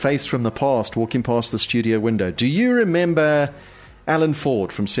that is a face from the past walking past the studio window. Do you remember Alan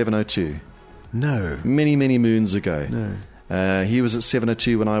Ford from 702? No. Many, many moons ago. No. He was at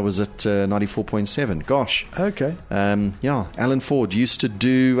 702 when I was at 94.7. Gosh. Okay. Alan Ford used to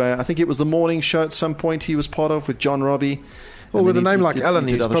do... I think it was the morning show at some point he was part of with John Robbie. Well, with a name like Alan,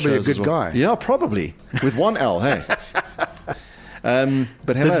 he's probably a good guy. Yeah, probably. With one L, hey.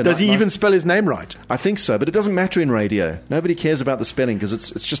 But hello, does he even spell his name right? I think so, but it doesn't matter in radio. Nobody cares about the spelling, because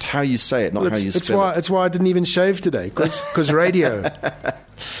it's just how you say it, not how you spell it. It's why I didn't even shave today, because radio.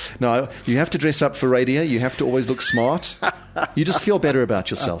 No, you have to dress up for radio. You have to always look smart. You just feel better about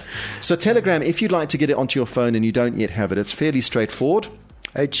yourself. So Telegram, if you'd like to get it onto your phone and you don't yet have it, it's fairly straightforward.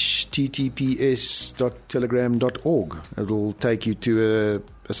 https.telegram.org. It'll take you to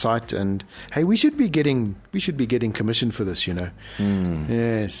a site, and hey, we should be getting commission for this,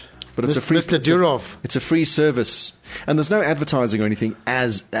 Yes, but it's a free. Mr. Durov. It's a free service, and there's no advertising or anything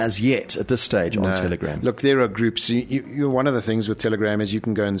as yet at this stage on Telegram. Look, there are groups. One of the things with Telegram is you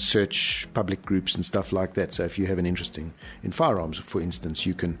can go and search public groups and stuff like that. So if you have an interest in firearms, for instance,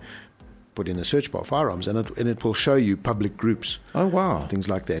 you can put in a search bar firearms, and it will show you public groups. Oh, wow. Things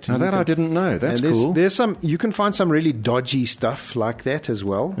like that. Now, that I didn't know. That's cool. There's you can find some really dodgy stuff like that as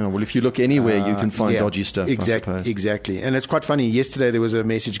well. Oh, well, if you look anywhere, you can find dodgy stuff, I suppose. Exactly. And it's quite funny. Yesterday, there was a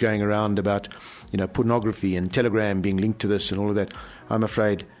message going around about, pornography and Telegram being linked to this and all of that. I'm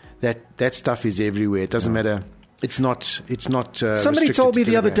afraid that stuff is everywhere. It doesn't matter. It's not. Somebody told me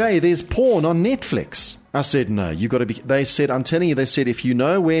the other day there's porn on Netflix. I said no. You got to be. They said I'm telling you. They said if you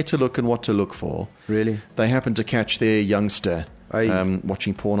know where to look and what to look for. Really? They happened to catch their youngster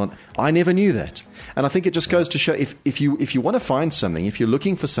watching porn on. I never knew that, and I think it just goes to show if you want to find something, if you're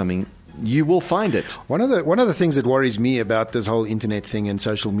looking for something, you will find it. One of the things that worries me about this whole internet thing and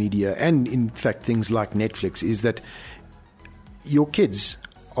social media, and in fact things like Netflix, is that your kids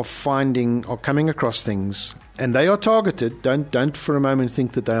are coming across things. And they are targeted. Don't for a moment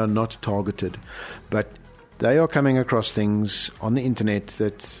think that they are not targeted. But they are coming across things on the internet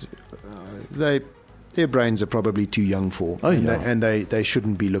that their brains are probably too young for. Oh, yeah. And they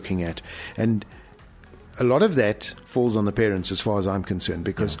shouldn't be looking at. And a lot of that falls on the parents as far as I'm concerned,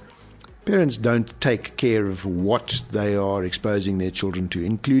 because parents don't take care of what they are exposing their children to,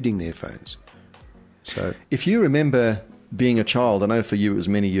 including their phones. So, if you remember being a child, I know for you it was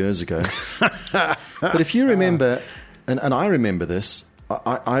many years ago, but if you remember, and I remember this,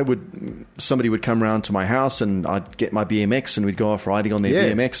 somebody would come round to my house and I'd get my BMX and we'd go off riding on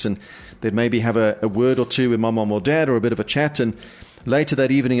their BMX, and they'd maybe have a word or two with my mum or dad or a bit of a chat, and later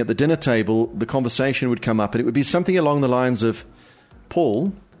that evening at the dinner table, the conversation would come up and it would be something along the lines of,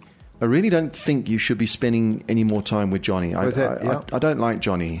 Paul, I really don't think you should be spending any more time with Johnny. I don't like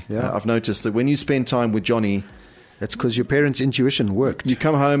Johnny. Yeah. I've noticed that when you spend time with Johnny, that's because your parents' intuition worked. You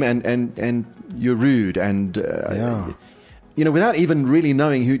come home and you're rude and, without even really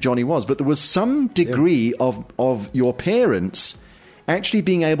knowing who Johnny was. But there was some degree of your parents actually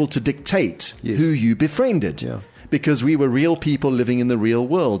being able to dictate who you befriended. Yeah. Because we were real people living in the real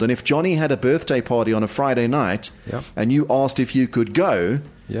world. And if Johnny had a birthday party on a Friday night and you asked if you could go,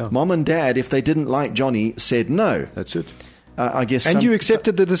 Mom and Dad, if they didn't like Johnny, said no. That's it. I guess, and you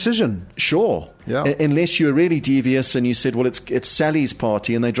accepted the decision. Sure. Yeah. Unless you were really devious and you said, well, it's Sally's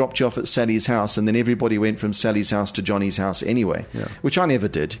party, and they dropped you off at Sally's house, and then everybody went from Sally's house to Johnny's house anyway, which I never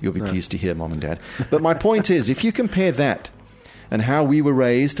did. You'll be pleased to hear, Mom and Dad. But my point is, if you compare that and how we were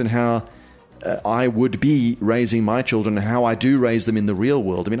raised and how I would be raising my children and how I do raise them in the real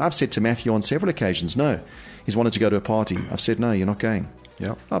world. I mean, I've said to Matthew on several occasions, no. He's wanted to go to a party. I've said, no, you're not going.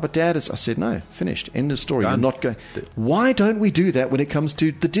 Yeah. Oh, but Dad, I said, no, finished. End of story. Done. You're not going. Why don't we do that when it comes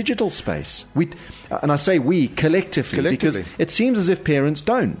to the digital space? And I say we, collectively, because it seems as if parents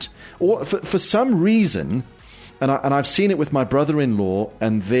don't. Or for some reason, and I've seen it with my brother-in-law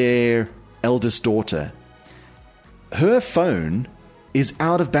and their eldest daughter, her phone is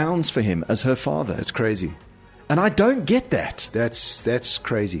out of bounds for him as her father. That's crazy. And I don't get that. That's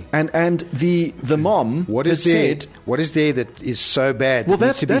crazy. And the mom what is there that is so bad? Well,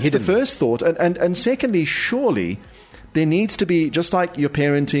 that that's the first thought. And secondly, surely there needs to be, just like you're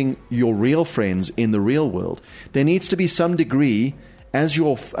parenting your real friends in the real world, there needs to be some degree as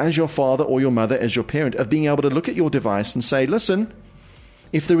your father or your mother, as your parent, of being able to look at your device and say, listen,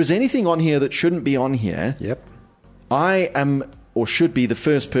 if there is anything on here that shouldn't be on here, I am or should be the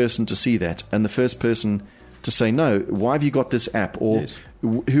first person to see that and the first person to say, no, why have you got this app? Or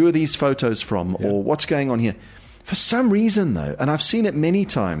who are these photos from? Or what's going on here? For some reason, though, and I've seen it many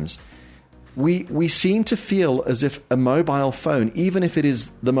times, we seem to feel as if a mobile phone, even if it is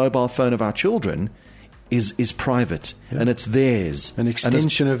the mobile phone of our children, is private and it's theirs. An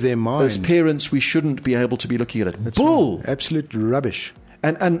extension of their mind. As parents, we shouldn't be able to be looking at it. That's Bull! Right. Absolute rubbish.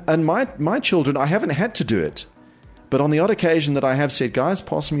 And my children, I haven't had to do it. But on the odd occasion that I have said, guys,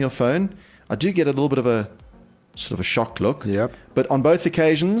 pass me your phone, I do get a little bit of a sort of a shocked look. Yep. But on both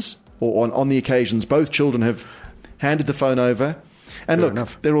occasions, or on the occasions, both children have handed the phone over. And Fair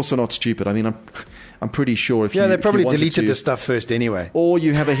enough. They're also not stupid. I mean, I'm pretty sure if you... Yeah, they probably deleted to, the stuff first anyway. Or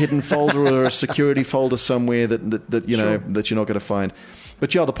you have a hidden folder or a security folder somewhere that you know that you're not going to find.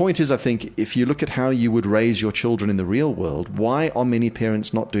 But yeah, the point is, I think, if you look at how you would raise your children in the real world, why are many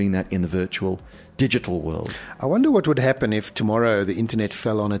parents not doing that in the virtual, digital world? I wonder what would happen if tomorrow the internet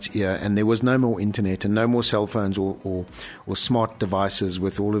fell on its ear and there was no more internet and no more cell phones or smart devices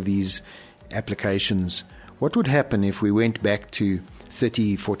with all of these applications. What would happen if we went back to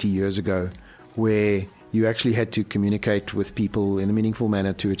 30, 40 years ago where you actually had to communicate with people in a meaningful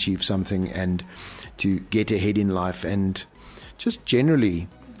manner to achieve something and to get ahead in life, and just generally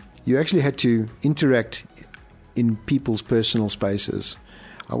you actually had to interact in people's personal spaces?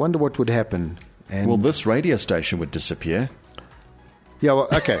 I wonder what would happen. Well, this radio station would disappear. Yeah, well,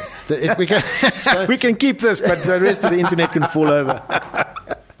 okay. We can keep this, but the rest of the internet can fall over.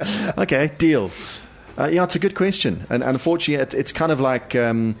 Okay, deal. Yeah, it's a good question, and unfortunately, it's kind of like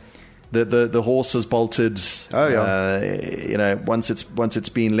the horse has bolted. Oh yeah. Once it's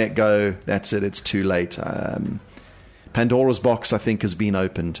been let go, that's it. It's too late. Pandora's box, I think, has been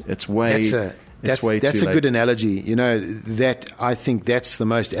opened. It's way. That's a good analogy. That I think that's the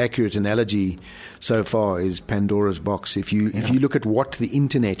most accurate analogy so far is Pandora's box. If you look at what the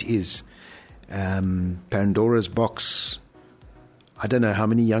internet is, Pandora's box. I don't know how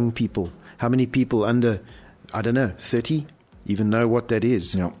many people under, I don't know, 30 even know what that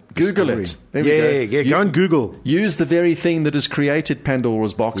is. Yeah. Google it. Go and Google. Use the very thing that has created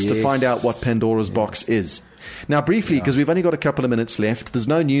Pandora's box to find out what Pandora's box is. Now, briefly, because we've only got a couple of minutes left, there's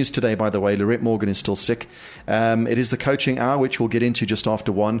no news today, by the way. Lorette Morgan is still sick. It is the coaching hour, which we'll get into just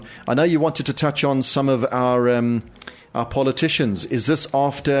after 1. I know you wanted to touch on some of our politicians. Is this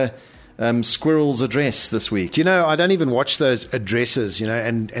after Squirrel's address this week? I don't even watch those addresses,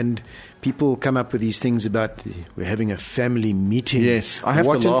 and people come up with these things about we're having a family meeting. Yes, I have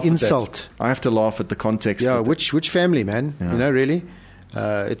what to laugh an at insult. That. I have to laugh at the context. Yeah, which family, man? Yeah. Really?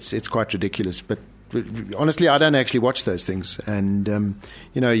 It's quite ridiculous. But honestly, I don't actually watch those things, and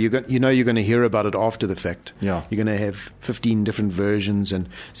you're going to hear about it after the fact. Yeah. You're going to have 15 different versions and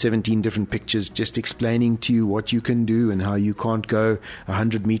 17 different pictures just explaining to you what you can do and how you can't go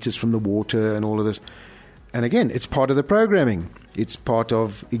 100 meters from the water and all of this. And again, it's part of the programming. It's part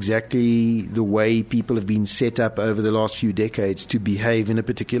of exactly the way people have been set up over the last few decades to behave in a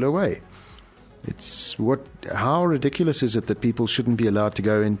particular way. How ridiculous is it that people shouldn't be allowed to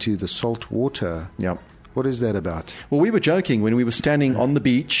go into the salt water? Yeah. What is that about? Well, we were joking when we were standing on the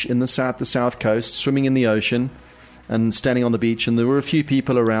beach in the south coast, swimming in the ocean and standing on the beach, and there were a few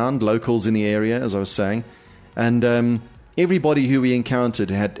people around, locals in the area, as I was saying, and everybody who we encountered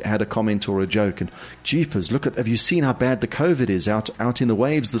had a comment or a joke. And jeepers, have you seen how bad the COVID is out in the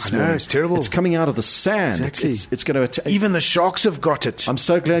waves this morning? It's terrible. It's coming out of the sand. Exactly. It's going to even the sharks have got it. I'm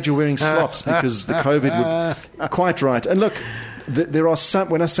so glad you're wearing slops because the COVID would. Quite right. And look, there are some.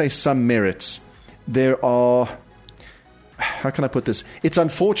 When I say some merits, there are. How can I put this? It's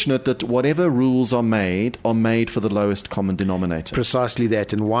unfortunate that whatever rules are made for the lowest common denominator. Precisely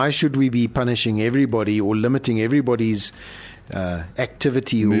that. And why should we be punishing everybody or limiting everybody's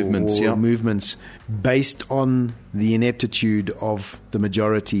activity movements based on the ineptitude of the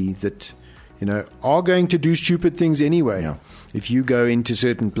majority that are going to do stupid things anyway? Yeah. If you go into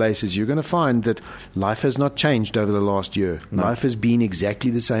certain places, you're going to find that life has not changed over the last year. No. Life has been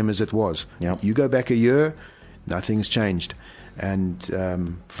exactly the same as it was. Yeah. You go back a year, nothing's changed.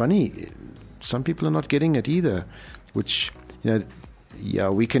 And funny, some people are not getting it either, which,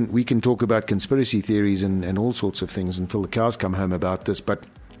 we can talk about conspiracy theories and all sorts of things until the cows come home about this, but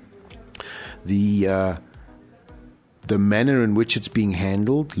the manner in which it's being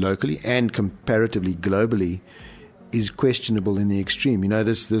handled locally and comparatively globally is questionable in the extreme.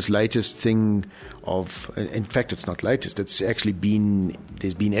 This latest thing of, in fact, it's not latest. It's actually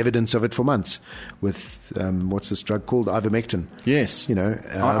there's been evidence of it for months with what's this drug called, ivermectin. Yes,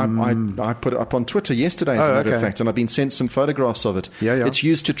 I put it up on Twitter yesterday, as a matter of fact, and I've been sent some photographs of it. Yeah. It's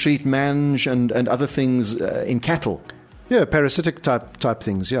used to treat mange and other things in cattle. Yeah, parasitic type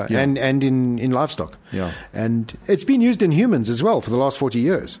things. Yeah. And in livestock. Yeah, and it's been used in humans as well for the last 40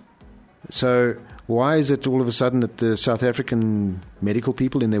 years. So why is it all of a sudden that the South African medical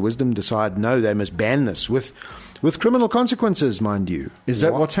people in their wisdom decide, no, they must ban this with criminal consequences, mind you? Is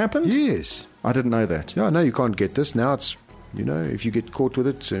that what's happened? Yes. I didn't know that. Yeah, no, you can't get this. Now it's, if you get caught with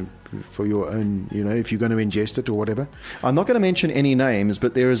it for your own, if you're going to ingest it or whatever. I'm not going to mention any names,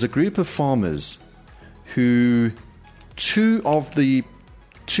 but there is a group of farmers who, two of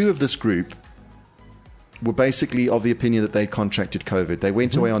this group were basically of the opinion that they contracted COVID. They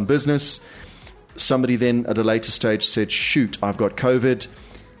went away on business. Somebody then at a later stage said, shoot, I've got COVID.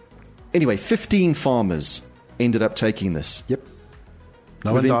 Anyway, 15 farmers ended up taking this. Yep.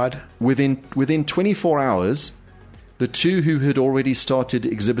 No one died. Within 24 hours, the two who had already started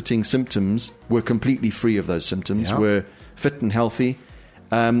exhibiting symptoms were completely free of those symptoms, were fit and healthy.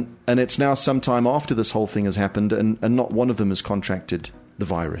 And it's now some time after this whole thing has happened, and not one of them has contracted the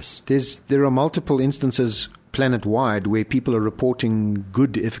virus. There are multiple instances planet-wide where people are reporting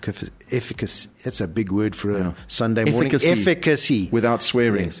good efficacy. That's a big word for a Sunday morning. Efficacy. Without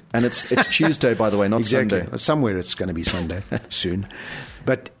swearing. Yes. And it's Tuesday, by the way, not exactly. Sunday. Somewhere it's going to be Sunday soon.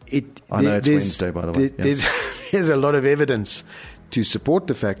 But I know it's Wednesday, by the way. There's a lot of evidence to support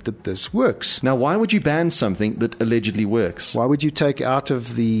the fact that this works. Now, why would you ban something that allegedly works? Why would you take out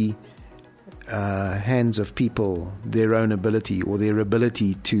of the hands of people their own ability or their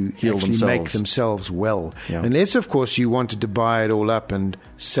ability to Heal actually themselves. make themselves well. Yeah. Unless, of course, you wanted to buy it all up and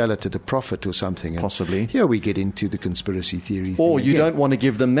sell it at a profit or something. And Possibly. here we get into the conspiracy theory. Or thing you again. don't want to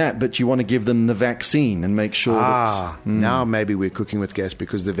give them that, but you want to give them the vaccine and make sure that... Now maybe we're cooking with gas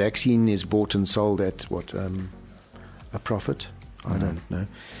because the vaccine is bought and sold at what, a profit? I don't know.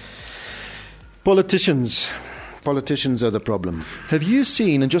 Politicians are the problem. Have you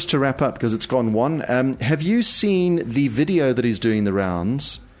seen, and just to wrap up because it's gone one, have you seen the video that is doing the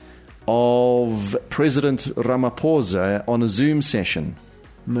rounds of President Ramaphosa on a Zoom session?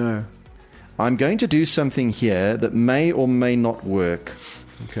 No. I'm going to do something here that may or may not work.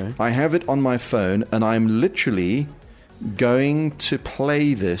 Okay. I have it on my phone, and I'm literally going to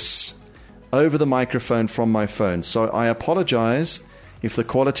play this over the microphone from my phone. So I apologize if the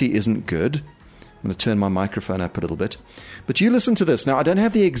quality isn't good. I'm going to turn my microphone up a little bit. But you listen to this. Now, I don't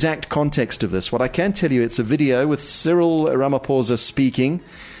have the exact context of this. What I can tell you, it's a video with Cyril Ramaphosa speaking.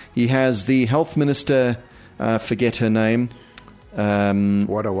 He has the health minister, forget her name,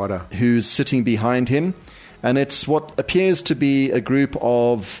 Wada. who's sitting behind him. And it's what appears to be a group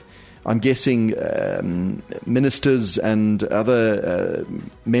of, I'm guessing, ministers and other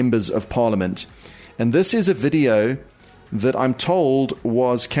members of parliament. And this is a video that I'm told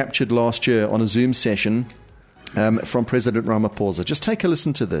was captured last year on a Zoom session from President Ramaphosa. Just take a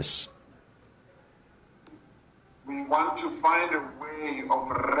listen to this. We want to find a way of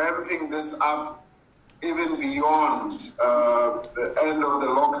ramping this up even beyond the end of the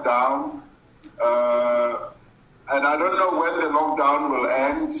lockdown. And I don't know when the lockdown will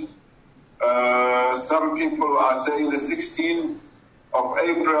end. Some people are saying the 16th of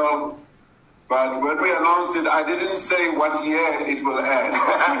April. But when we announced it, I didn't say what year it will end.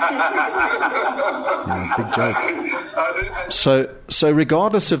 Big joke. So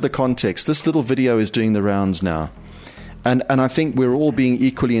regardless of the context, this little video is doing the rounds now. And I think we're all being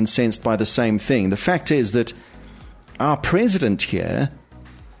equally incensed by the same thing. The fact is that our president here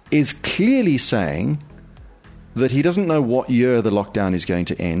is clearly saying that he doesn't know what year the lockdown is going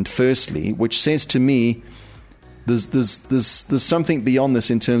to end, firstly, which says to me there's something beyond this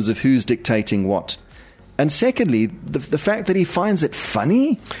in terms of who's dictating what. And secondly, the fact that he finds it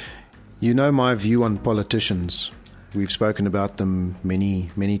funny. You know my view on politicians. We've spoken about them many,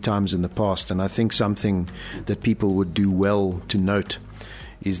 many times in the past, and I think something that people would do well to note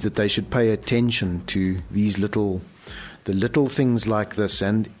is that they should pay attention to the little things like this,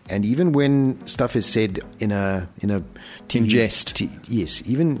 and even when stuff is said in a TV, In jest. Yes,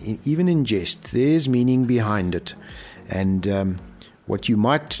 even in jest, there's meaning behind it, and what you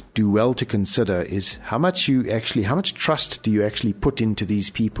might do well to consider is how much trust do you actually put into these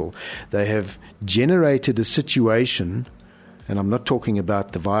people? They have generated a situation, and I'm not talking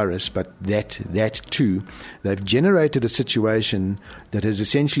about the virus, but that too. They've generated a situation that has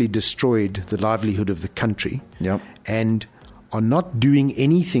essentially destroyed the livelihood of the country. Yep. And are not doing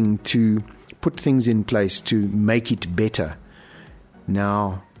anything to put things in place to make it better.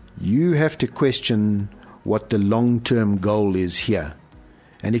 Now, you have to question what the long-term goal is here.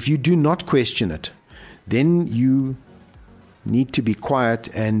 And if you do not question it, then you need to be quiet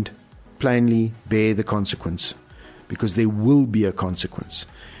and plainly bear the consequence, because there will be a consequence.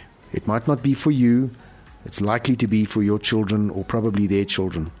 It might not be for you. It's likely to be for your children or probably their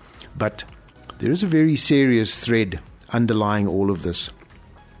children. But there is a very serious thread underlying all of this.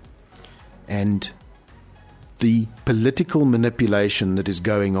 And the political manipulation that is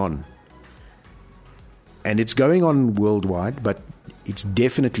going on, and it's going on worldwide, but it's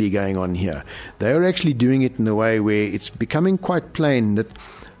definitely going on here. They are actually doing it in a way where it's becoming quite plain that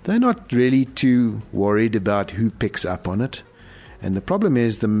they're not really too worried about who picks up on it. And the problem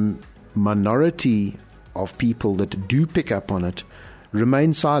is the minority of people that do pick up on it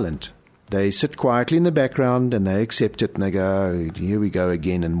remain silent. They sit quietly in the background and they accept it and they go, oh, here we go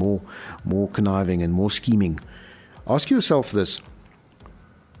again, and more conniving and more scheming. Ask yourself this.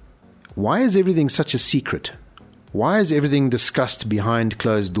 Why is everything such a secret? Why is everything discussed behind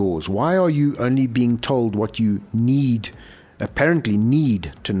closed doors? Why are you only being told what you apparently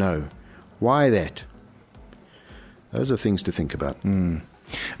need to know? Why that? Those are things to think about.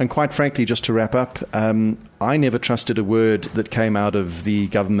 And quite frankly, just to wrap up, I never trusted a word that came out of the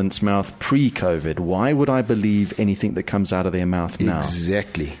government's mouth pre-COVID. Why would I believe anything that comes out of their mouth now?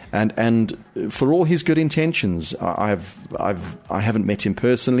 Exactly. And for all his good intentions, I haven't met him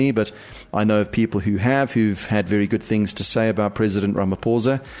personally, but I know of people who've had very good things to say about President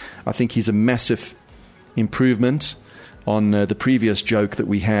Ramaphosa. I think he's a massive improvement on the previous joke that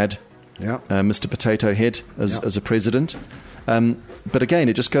we had, Mr. Potato Head as a president. But again,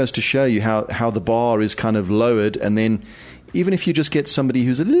 it just goes to show you how the bar is kind of lowered, and then even if you just get somebody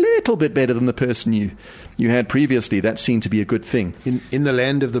who's a little bit better than the person you had previously, that's seen to be a good thing. In the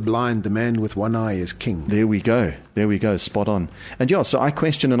land of the blind, the man with one eye is king. There we go. Spot on. And yeah, so I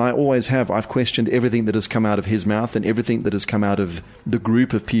question, and I always have, I've questioned everything that has come out of his mouth and everything that has come out of the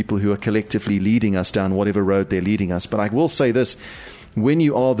group of people who are collectively leading us down whatever road they're leading us. But I will say this, when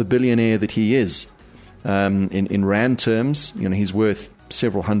you are the billionaire that he is, in rand terms, he's worth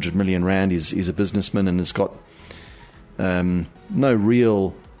several 100 million rand. He's a businessman and has got no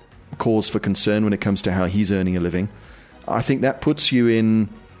real cause for concern when it comes to how he's earning a living. I think that puts you in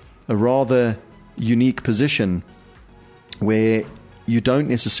a rather unique position where you don't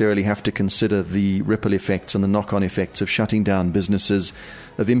necessarily have to consider the ripple effects and the knock-on effects of shutting down businesses,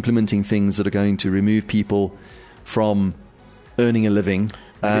 of implementing things that are going to remove people from earning a living.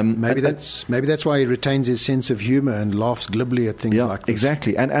 Maybe that's why he retains his sense of humor and laughs glibly at things like this.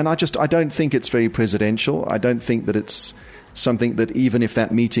 Exactly. And I don't think it's very presidential. I don't think that it's something that, even if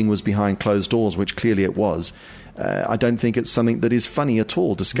that meeting was behind closed doors, which clearly it was, I don't think it's something that is funny at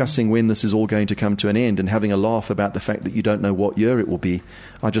all. Discussing when this is all going to come to an end and having a laugh about the fact that you don't know what year it will be,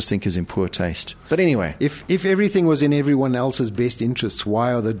 I just think is in poor taste. But anyway. If everything was in everyone else's best interests,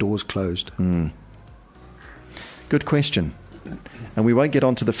 why are the doors closed? Good question. And we won't get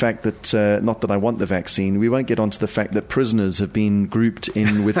onto the fact that, not that I want the vaccine, we won't get onto the fact that prisoners have been grouped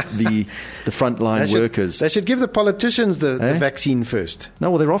in with the frontline workers. They should give the politicians the vaccine first.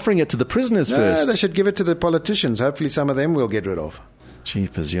 No, well, they're offering it to the prisoners first. They should give it to the politicians. Hopefully some of them we'll get rid of.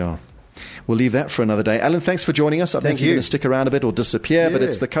 Jeepers, yeah. We'll leave that for another day. Alan, thanks for joining us. I don't know if you're going to stick around a bit or disappear, but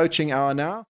it's the coaching hour now.